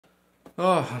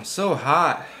Oh, I'm so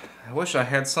hot. I wish I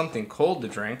had something cold to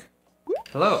drink.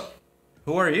 Hello.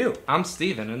 Who are you? I'm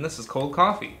Steven and this is cold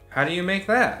coffee. How do you make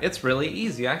that? It's really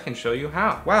easy. I can show you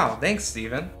how. Wow, thanks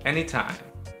Steven. Anytime.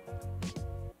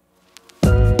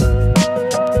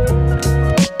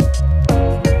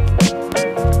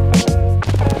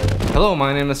 Hello,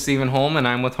 my name is Steven Holm and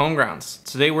I'm with Homegrounds.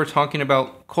 Today we're talking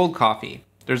about cold coffee.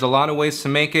 There's a lot of ways to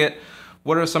make it.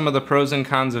 What are some of the pros and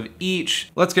cons of each?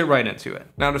 Let's get right into it.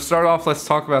 Now to start off, let's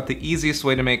talk about the easiest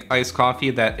way to make iced coffee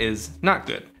that is not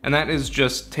good. And that is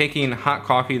just taking hot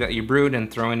coffee that you brewed and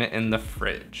throwing it in the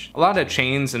fridge. A lot of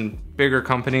chains and bigger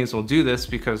companies will do this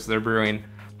because they're brewing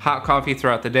hot coffee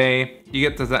throughout the day. You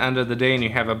get to the end of the day and you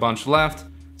have a bunch left.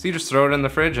 So you just throw it in the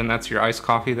fridge and that's your iced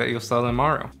coffee that you'll sell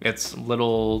tomorrow. It's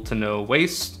little to no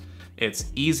waste.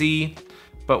 It's easy.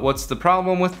 But what's the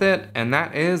problem with it? And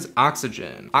that is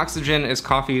oxygen. Oxygen is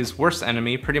coffee's worst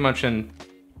enemy pretty much in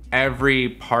every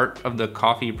part of the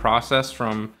coffee process,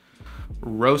 from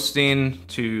roasting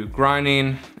to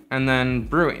grinding and then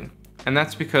brewing. And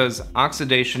that's because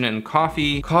oxidation in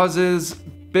coffee causes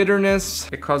bitterness.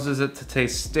 It causes it to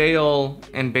taste stale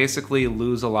and basically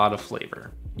lose a lot of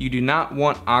flavor. You do not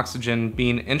want oxygen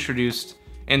being introduced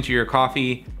into your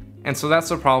coffee. And so that's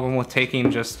the problem with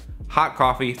taking just hot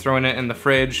coffee, throwing it in the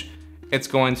fridge. It's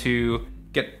going to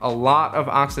get a lot of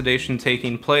oxidation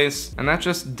taking place, and that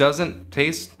just doesn't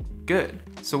taste good.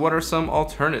 So what are some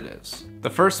alternatives? The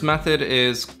first method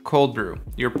is cold brew.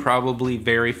 You're probably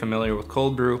very familiar with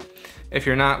cold brew. If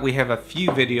you're not, we have a few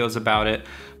videos about it,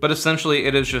 but essentially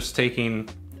it is just taking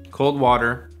cold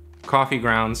water, coffee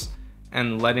grounds,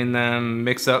 and letting them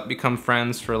mix up, become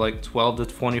friends for like 12 to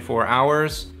 24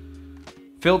 hours.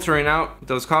 Filtering out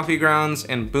those coffee grounds,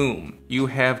 and boom, you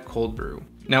have cold brew.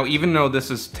 Now, even though this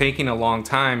is taking a long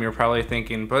time, you're probably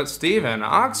thinking, but Steven,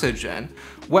 oxygen.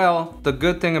 Well, the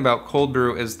good thing about cold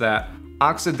brew is that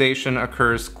oxidation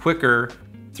occurs quicker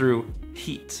through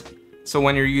heat. So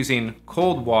when you're using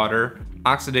cold water,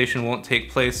 oxidation won't take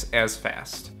place as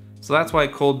fast. So that's why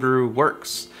cold brew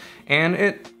works. And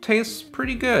it tastes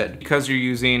pretty good because you're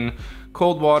using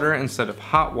cold water instead of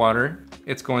hot water.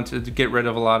 It's going to get rid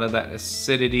of a lot of that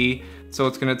acidity, so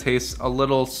it's going to taste a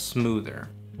little smoother.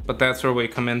 But that's where we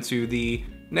come into the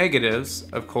negatives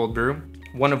of cold brew,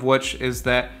 one of which is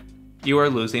that you are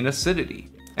losing acidity.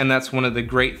 And that's one of the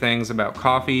great things about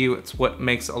coffee. It's what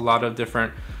makes a lot of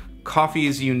different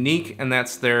coffees unique, and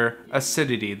that's their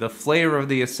acidity, the flavor of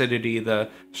the acidity, the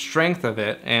strength of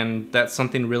it, and that's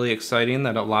something really exciting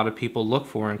that a lot of people look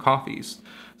for in coffees.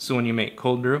 So when you make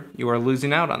cold brew, you are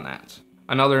losing out on that.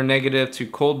 Another negative to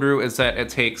cold brew is that it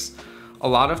takes a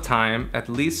lot of time, at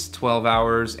least 12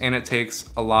 hours, and it takes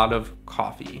a lot of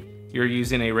coffee. You're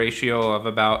using a ratio of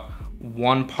about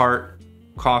 1 part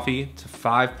coffee to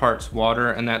 5 parts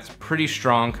water, and that's pretty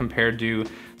strong compared to,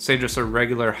 say, just a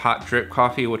regular hot drip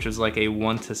coffee, which is like a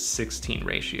 1:16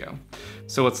 ratio.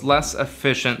 So it's less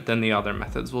efficient than the other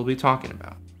methods we'll be talking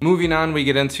about. Moving on, we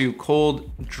get into cold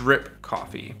drip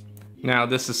coffee. Now,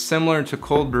 this is similar to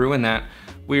cold brew in that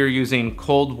we are using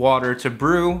cold water to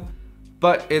brew,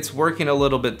 but it's working a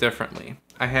little bit differently.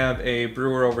 I have a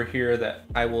brewer over here that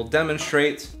I will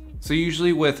demonstrate. So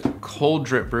usually with cold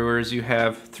drip brewers, you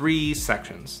have 3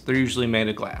 sections. They're usually made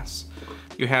of glass.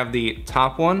 You have the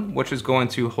top one, which is going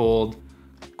to hold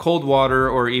cold water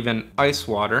or even ice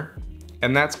water,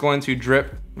 and that's going to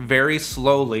drip very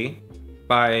slowly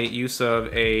by use of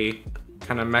a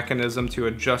kind of mechanism to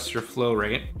adjust your flow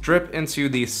rate. Drip into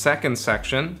the second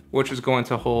section, which is going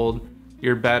to hold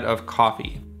your bed of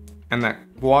coffee. And that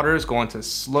water is going to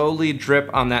slowly drip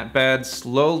on that bed,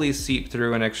 slowly seep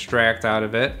through and extract out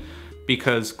of it,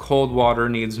 because cold water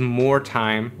needs more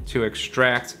time to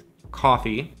extract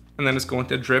coffee. And then it's going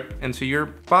to drip into your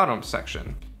bottom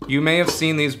section. You may have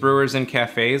seen these brewers in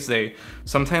cafes. They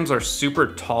sometimes are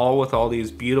super tall with all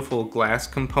these beautiful glass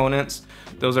components.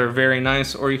 Those are very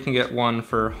nice, or you can get one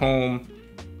for home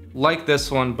like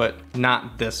this one, but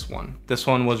not this one. This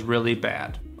one was really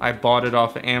bad. I bought it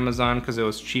off of Amazon because it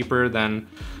was cheaper than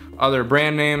other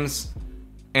brand names,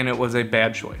 and it was a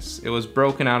bad choice. It was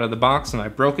broken out of the box, and I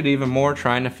broke it even more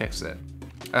trying to fix it.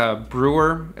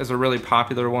 Brewer is a really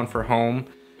popular one for home.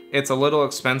 It's a little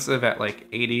expensive at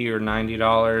like $80 or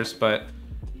 $90, but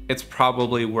it's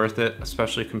probably worth it,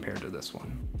 especially compared to this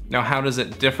one. Now, how does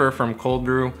it differ from cold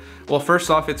brew? Well, first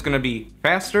off, it's gonna be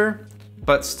faster,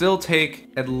 but still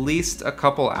take at least a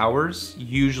couple hours,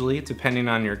 usually, depending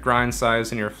on your grind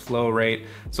size and your flow rate.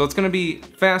 So it's gonna be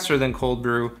faster than cold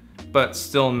brew, but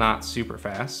still not super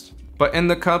fast. But in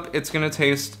the cup, it's gonna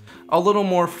taste a little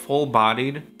more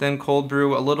full-bodied than cold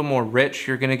brew, a little more rich.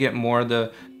 You're gonna get more of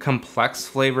the complex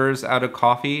flavors out of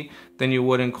coffee than you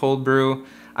would in cold brew.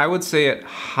 I would say it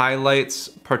highlights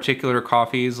particular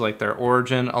coffees, like their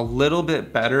origin, a little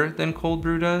bit better than cold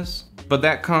brew does, but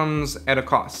that comes at a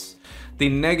cost. The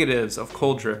negatives of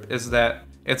cold drip is that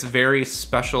it's very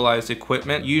specialized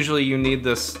equipment. Usually you need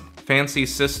this fancy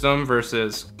system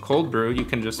versus cold brew. You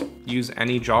can just use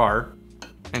any jar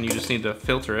and you just need to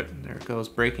filter it. There it goes,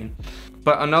 breaking.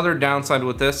 But another downside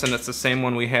with this, and it's the same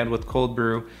one we had with cold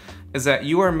brew, is that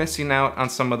you are missing out on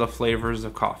some of the flavors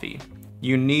of coffee.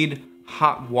 You need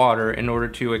hot water in order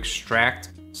to extract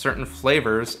certain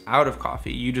flavors out of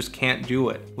coffee. You just can't do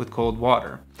it with cold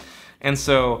water. And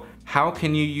so how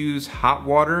can you use hot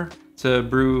water to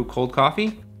brew cold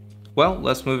coffee? Well,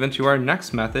 let's move into our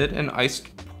next method, an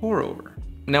iced pour over.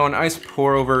 Now, an iced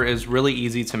pour over is really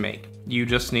easy to make. You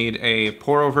just need a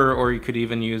pour over, or you could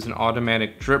even use an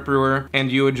automatic drip brewer,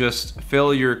 and you would just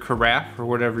fill your carafe or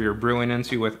whatever you're brewing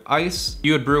into with ice.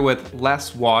 You would brew with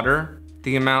less water.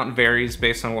 The amount varies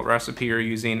based on what recipe you're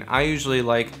using. I usually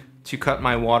like to cut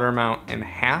my water amount in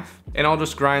half, and I'll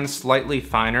just grind slightly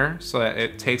finer so that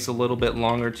it takes a little bit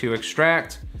longer to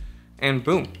extract, and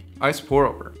boom, ice pour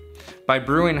over. By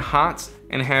brewing hot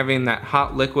and having that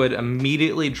hot liquid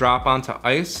immediately drop onto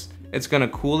ice, it's gonna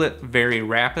cool it very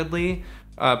rapidly,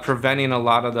 preventing a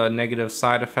lot of the negative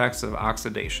side effects of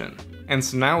oxidation. And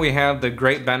so now we have the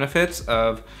great benefits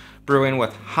of brewing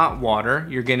with hot water.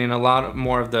 You're getting a lot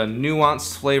more of the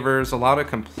nuanced flavors, a lot of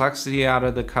complexity out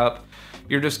of the cup.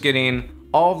 You're just getting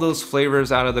all of those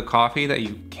flavors out of the coffee that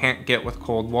you can't get with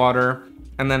cold water.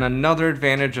 And then another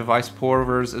advantage of ice pour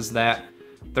overs is that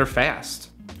they're fast.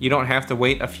 You don't have to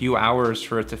wait a few hours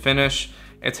for it to finish.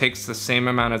 It takes the same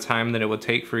amount of time that it would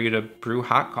take for you to brew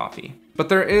hot coffee. But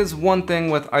there is one thing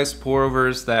with ice pour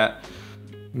overs that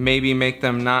maybe make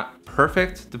them not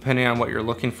perfect, depending on what you're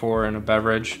looking for in a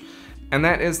beverage, and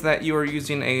that is that you are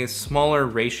using a smaller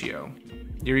ratio.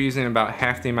 You're using about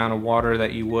half the amount of water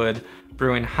that you would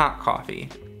brewing hot coffee.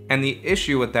 And the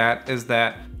issue with that is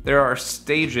that there are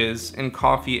stages in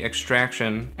coffee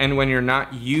extraction, and when you're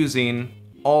not using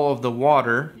all of the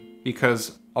water,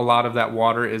 because a lot of that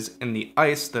water is in the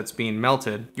ice that's being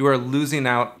melted, you are losing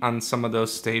out on some of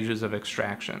those stages of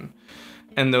extraction.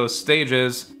 And those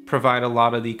stages provide a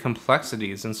lot of the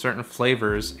complexities and certain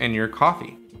flavors in your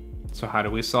coffee. So how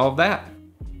do we solve that?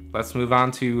 Let's move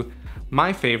on to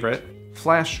my favorite,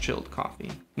 flash chilled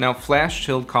coffee. Now, flash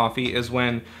chilled coffee is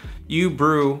when you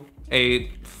brew a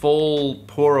full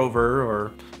pour over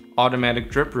or automatic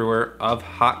drip brewer of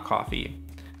hot coffee.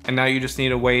 And now you just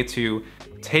need a way to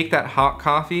take that hot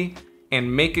coffee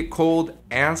and make it cold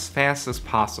as fast as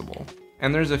possible.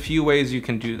 And there's a few ways you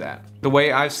can do that. The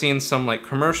way I've seen some like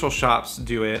commercial shops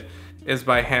do it is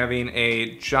by having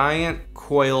a giant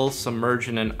coil submerged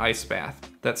in an ice bath.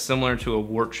 That's similar to a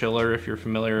wort chiller if you're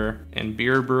familiar in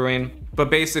beer brewing.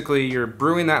 But basically you're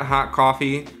brewing that hot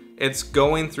coffee, it's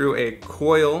going through a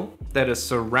coil that is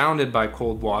surrounded by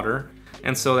cold water,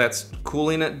 and so that's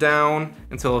cooling it down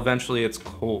until eventually it's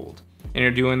cold. And you're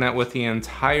doing that with the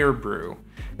entire brew.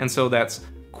 And so that's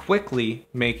quickly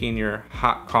making your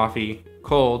hot coffee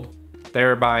cold,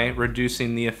 thereby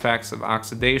reducing the effects of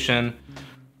oxidation,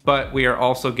 but we are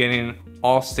also getting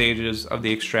all stages of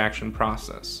the extraction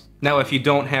process. Now, if you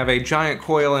don't have a giant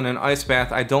coil in an ice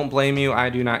bath, I don't blame you, I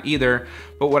do not either,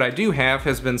 but what I do have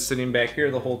has been sitting back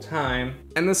here the whole time,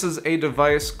 and this is a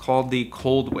device called the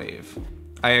Cold Wave.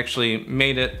 I actually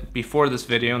made it before this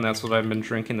video, and that's what I've been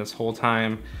drinking this whole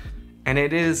time, and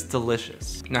it is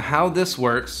delicious. Now, how this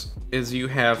works is you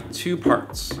have two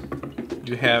parts.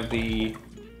 You have the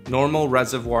normal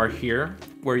reservoir here,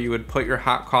 where you would put your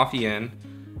hot coffee in,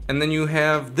 and then you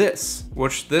have this,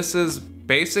 which this is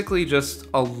basically just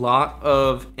a lot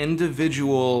of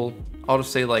individual, I'll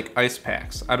just say like ice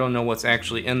packs. I don't know what's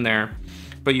actually in there,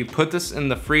 but you put this in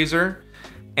the freezer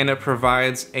and it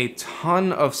provides a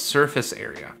ton of surface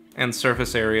area. And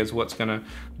surface area is what's gonna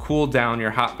cool down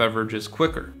your hot beverages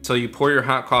quicker. So you pour your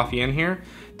hot coffee in here,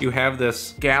 you have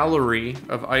this gallery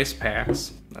of ice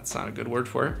packs, that's not a good word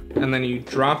for it, and then you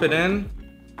drop it in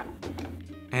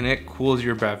and it cools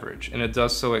your beverage, and it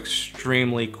does so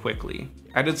extremely quickly.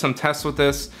 I did some tests with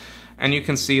this, and you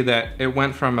can see that it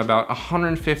went from about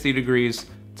 150 degrees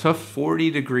to 40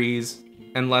 degrees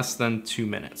in less than 2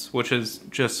 minutes, which is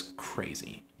just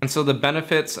crazy. And so the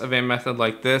benefits of a method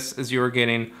like this is you are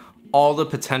getting all the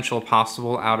potential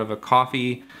possible out of a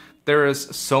coffee. There is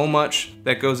so much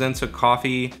that goes into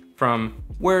coffee, from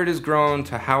where it is grown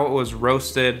to how it was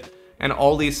roasted, and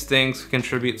all these things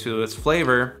contribute to its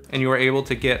flavor, and you are able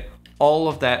to get all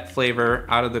of that flavor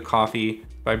out of the coffee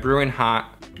by brewing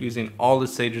hot using all the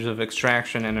stages of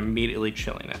extraction and immediately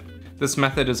chilling it. This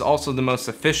method is also the most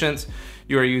efficient.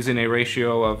 You are using a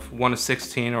ratio of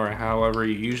 1:16 or however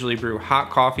you usually brew hot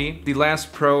coffee. The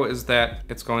last pro is that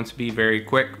it's going to be very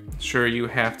quick. Sure, you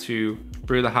have to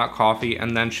brew the hot coffee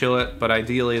and then chill it, but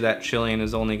ideally that chilling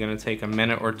is only going to take a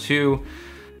minute or two,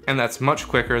 and that's much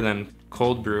quicker than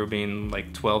cold brew being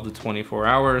like 12 to 24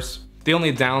 hours. The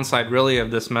only downside really of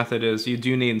this method is you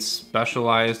do need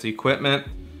specialized equipment.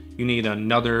 You need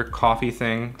another coffee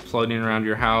thing floating around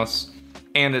your house,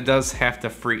 and it does have to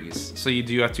freeze. So you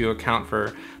do have to account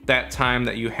for that time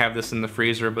that you have this in the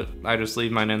freezer, but I just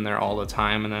leave mine in there all the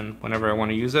time, and then whenever I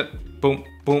want to use it, boom,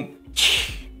 boom,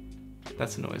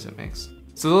 that's the noise it makes.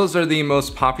 So those are the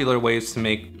most popular ways to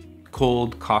make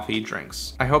cold coffee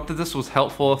drinks. I hope that this was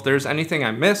helpful. If there's anything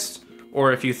I missed,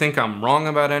 or if you think I'm wrong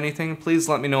about anything, please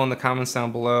let me know in the comments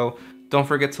down below. Don't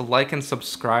forget to like and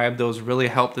subscribe. Those really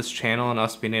help this channel and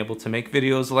us being able to make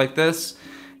videos like this.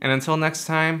 And until next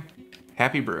time,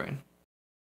 happy brewing.